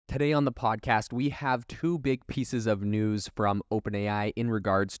Today on the podcast, we have two big pieces of news from OpenAI in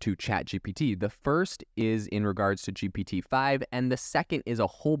regards to ChatGPT. The first is in regards to GPT-5, and the second is a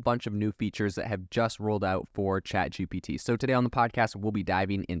whole bunch of new features that have just rolled out for ChatGPT. So today on the podcast, we'll be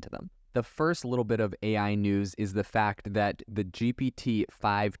diving into them. The first little bit of AI news is the fact that the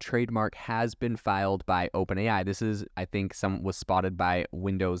GPT-5 trademark has been filed by OpenAI. This is, I think, was spotted by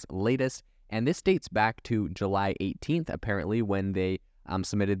Windows Latest, and this dates back to July 18th, apparently, when they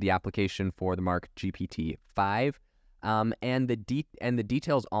submitted the application for the mark GPT-5, and the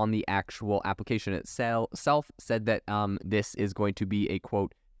details on the actual application itself said that this is going to be a,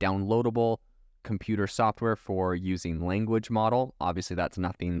 quote, downloadable computer software for using language model. Obviously, that's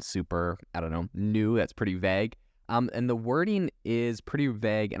nothing super, new. That's pretty vague. And the wording is pretty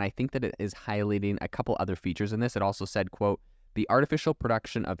vague, and I think that it is highlighting a couple other features in this. It also said, quote, the artificial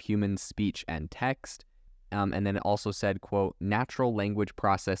production of human speech and text. And then it also said, quote, natural language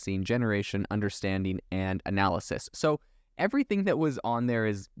processing, generation, understanding, and analysis. So everything that was on there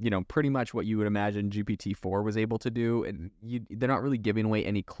is, pretty much what you would imagine GPT-4 was able to do. And they're not really giving away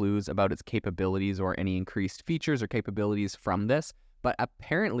any clues about its capabilities or any increased features or capabilities from this. But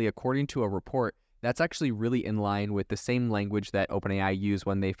apparently, according to a report, that's actually really in line with the same language that OpenAI used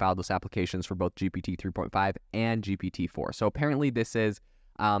when they filed those applications for both GPT 3.5 and GPT-4. So apparently this is...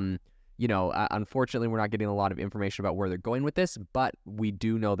 unfortunately, we're not getting a lot of information about where they're going with this, but we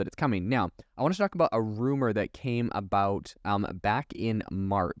do know that it's coming. Now, I want to talk about a rumor that came about back in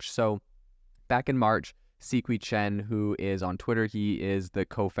March. So back in March, Siqi Chen, who is on Twitter, he is the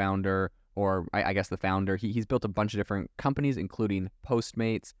co-founder, or I guess the founder. He's built a bunch of different companies, including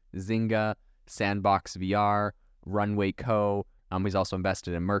Postmates, Zynga, Sandbox VR, Runway Co. He's also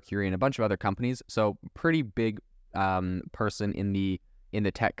invested in Mercury and a bunch of other companies. So pretty big person in the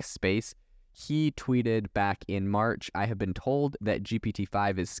tech space. He tweeted back in March, I have been told that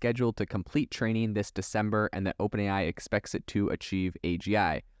GPT-5 is scheduled to complete training this December and that OpenAI expects it to achieve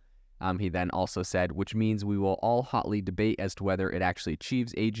AGI. He then also said, which means we will all hotly debate as to whether it actually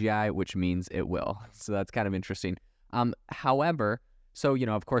achieves AGI, which means it will. So that's kind of interesting. However, so,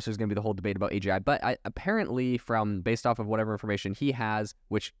 of course, there's going to be the whole debate about AGI, but apparently based off of whatever information he has,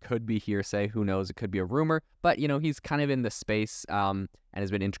 which could be hearsay, who knows, it could be a rumor, but, he's kind of in the space and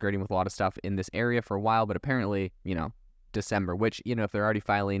has been integrating with a lot of stuff in this area for a while, but apparently, December, which, if they're already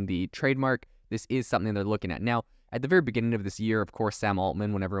filing the trademark, this is something they're looking at. Now, at the very beginning of this year, of course, Sam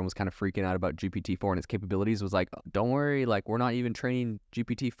Altman, when everyone was kind of freaking out about GPT-4 and its capabilities, was like, don't worry, we're not even training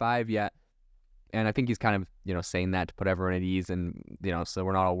GPT-5 yet. And I think he's kind of, saying that to put everyone at ease and, so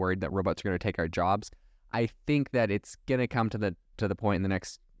we're not all worried that robots are going to take our jobs. I think that it's going to come to the point in the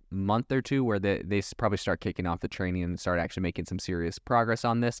next month or two where they probably start kicking off the training and start actually making some serious progress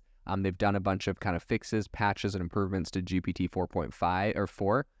on this. They've done a bunch of kind of fixes, patches, and improvements to GPT 4.5 or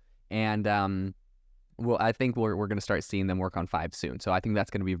 4. And, I think we're going to start seeing them work on 5 soon. So I think that's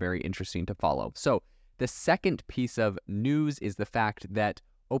going to be very interesting to follow. So the second piece of news is the fact that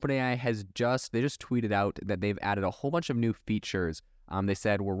OpenAI they just tweeted out that they've added a whole bunch of new features. They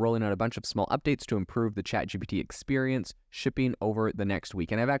said, we're rolling out a bunch of small updates to improve the ChatGPT experience, shipping over the next week.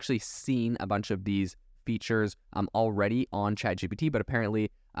 And I've actually seen a bunch of these features already on ChatGPT, but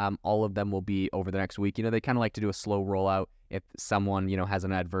apparently all of them will be over the next week. They kind of like to do a slow rollout. If someone, has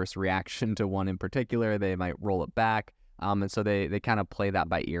an adverse reaction to one in particular, they might roll it back. And so they kind of play that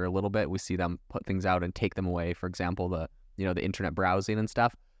by ear a little bit. We see them put things out and take them away. For example, the internet browsing and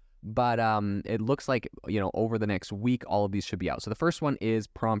stuff. But it looks like, over the next week, all of these should be out. So the first one is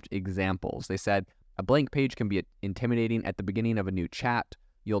prompt examples. They said a blank page can be intimidating at the beginning of a new chat.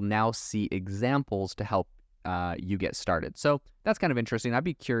 You'll now see examples to help you get started. So that's kind of interesting. I'd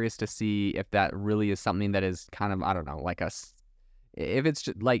be curious to see if that really is something that is kind of, if it's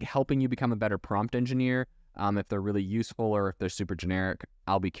just like helping you become a better prompt engineer, if they're really useful or if they're super generic.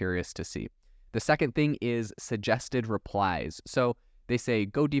 I'll be curious to see. The second thing is suggested replies. So they say,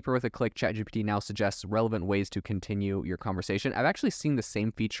 go deeper with a click. ChatGPT now suggests relevant ways to continue your conversation. I've actually seen the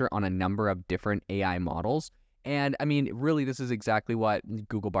same feature on a number of different AI models. And really, this is exactly what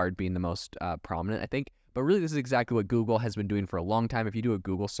Google Bard being the most prominent, I think. But really, this is exactly what Google has been doing for a long time. If you do a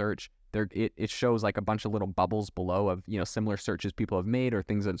Google search, it shows like a bunch of little bubbles below of, similar searches people have made or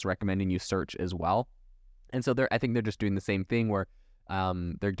things that it's recommending you search as well. And so I think they're just doing the same thing where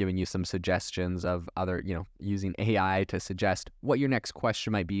they're giving you some suggestions of other, using AI to suggest what your next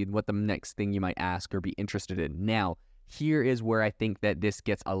question might be, what the next thing you might ask or be interested in. Now, here is where I think that this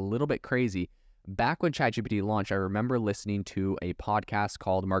gets a little bit crazy. Back when ChatGPT launched, I remember listening to a podcast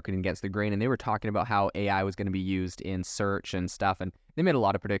called Marketing Against the Grain, and they were talking about how AI was going to be used in search and stuff, and they made a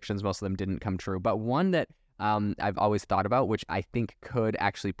lot of predictions. Most of them didn't come true, but one that I've always thought about, which I think could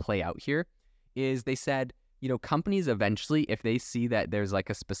actually play out here, is they said, companies eventually, if they see that there's like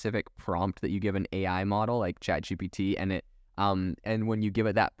a specific prompt that you give an AI model like ChatGPT, and when you give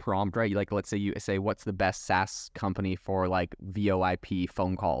it that prompt, right, like let's say you say, what's the best SaaS company for like VoIP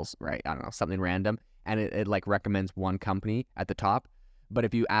phone calls, right? I don't know, something random. And it like recommends one company at the top. But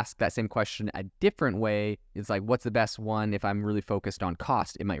if you ask that same question a different way, it's like, what's the best one? If I'm really focused on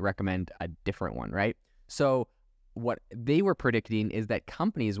cost, it might recommend a different one, right? So what they were predicting is that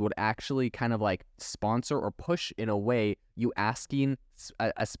companies would actually kind of like sponsor or push in a way you asking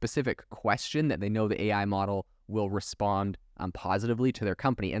a specific question that they know the AI model will respond positively to their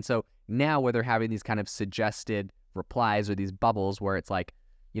company. And so now where they're having these kind of suggested replies or these bubbles where it's like,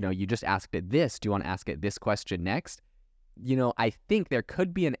 you just asked it this, do you want to ask it this question next? I think there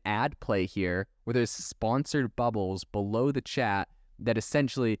could be an ad play here where there's sponsored bubbles below the chat that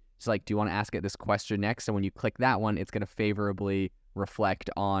essentially is like, do you want to ask it this question next? And when you click that one, it's going to favorably reflect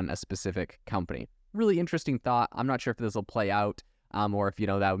on a specific company. Really interesting thought. I'm not sure if this will play out or if,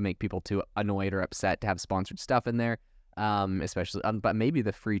 that would make people too annoyed or upset to have sponsored stuff in there, especially, but maybe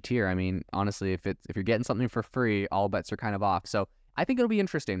the free tier. I mean, honestly, if you're getting something for free, all bets are kind of off. So I think it'll be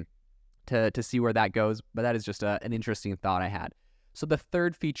interesting to see where that goes, but that is just an interesting thought I had. So the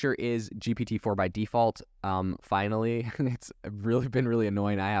third feature is GPT-4 by default. Finally, it's really been really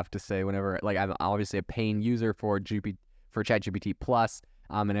annoying, I have to say, whenever, like, I'm obviously a paying user for ChatGPT Plus,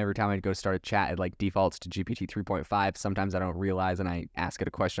 and every time I go start a chat, it like defaults to GPT 3.5. Sometimes I don't realize, and I ask it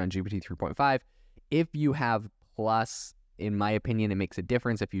a question on GPT 3.5. If you have Plus, in my opinion, it makes a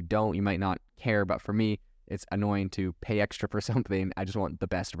difference. If you don't, you might not care, but for me, it's annoying to pay extra for something. I just want the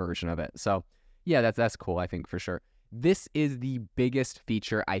best version of it. So yeah, that's cool, I think, for sure. This is the biggest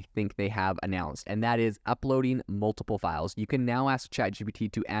feature I think they have announced, and that is uploading multiple files. You can now ask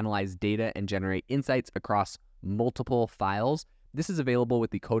ChatGPT to analyze data and generate insights across multiple files. This is available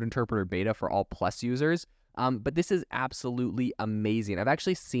with the Code Interpreter beta for all Plus users, but this is absolutely amazing. I've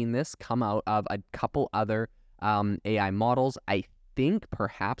actually seen this come out of a couple other AI models. I think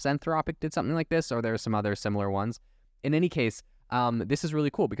perhaps Anthropic did something like this, or there are some other similar ones. In any case, this is really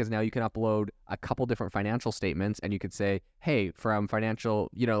cool because now you can upload a couple different financial statements, and you could say, hey, from financial,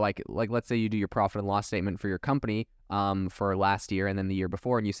 like let's say you do your profit and loss statement for your company for last year and then the year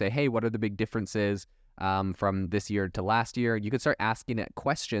before, and you say, hey, what are the big differences from this year to last year? You could start asking it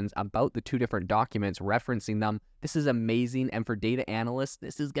questions about the two different documents, referencing them. This is amazing, and for data analysts,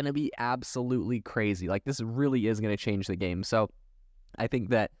 this is going to be absolutely crazy. Like, this really is going to change the game. So I think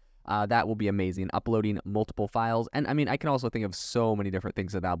that that will be amazing, uploading multiple files. And I mean, I can also think of so many different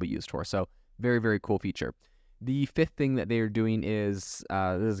things that'll be used for. So very, very cool feature. The fifth thing that they're doing is,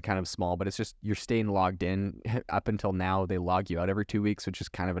 this is kind of small, but it's just you're staying logged in. Up until now, they log you out every 2 weeks, which is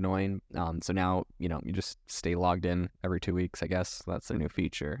kind of annoying. So now, you just stay logged in every 2 weeks, I guess. That's a new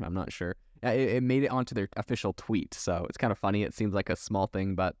feature. I'm not sure. It made it onto their official tweet. So it's kind of funny. It seems like a small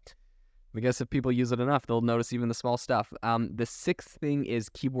thing, but I guess if people use it enough, they'll notice even the small stuff. The sixth thing is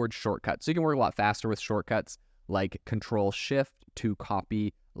keyboard shortcuts. So you can work a lot faster with shortcuts like Control-Shift to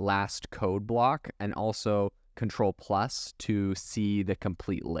copy last code block, and also Control+ to see the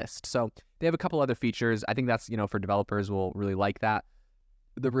complete list. So they have a couple other features. I think that's, for developers will really like that.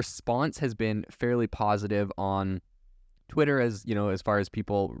 The response has been fairly positive on Twitter, as far as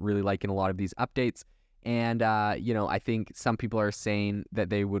people really liking a lot of these updates. And, I think some people are saying that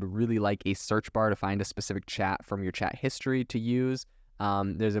they would really like a search bar to find a specific chat from your chat history to use.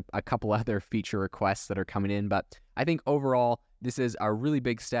 There's a couple other feature requests that are coming in, but I think overall, this is a really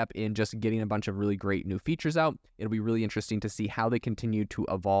big step in just getting a bunch of really great new features out. It'll be really interesting to see how they continue to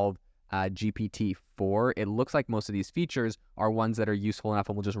evolve GPT-4. It looks like most of these features are ones that are useful enough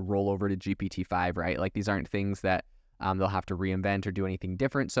and will just roll over to GPT-5, right? Like, these aren't things that they'll have to reinvent or do anything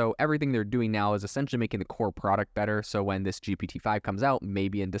different. So everything they're doing now is essentially making the core product better. So when this GPT-5 comes out,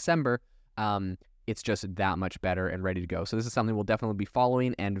 maybe in December, it's just that much better and ready to go. So this is something we'll definitely be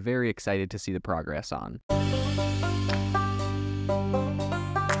following and very excited to see the progress on.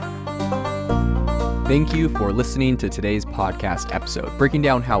 Thank you for listening to today's podcast episode, breaking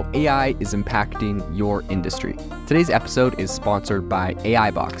down how AI is impacting your industry. Today's episode is sponsored by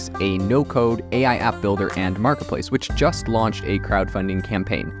AIbox, a no-code AI app builder and marketplace, which just launched a crowdfunding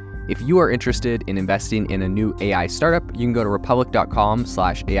campaign. If you are interested in investing in a new AI startup, you can go to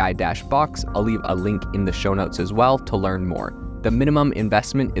republic.com/AI-box. I'll leave a link in the show notes as well to learn more. The minimum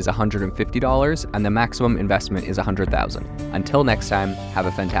investment is $150 and the maximum investment is $100,000. Until next time, have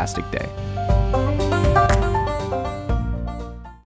a fantastic day.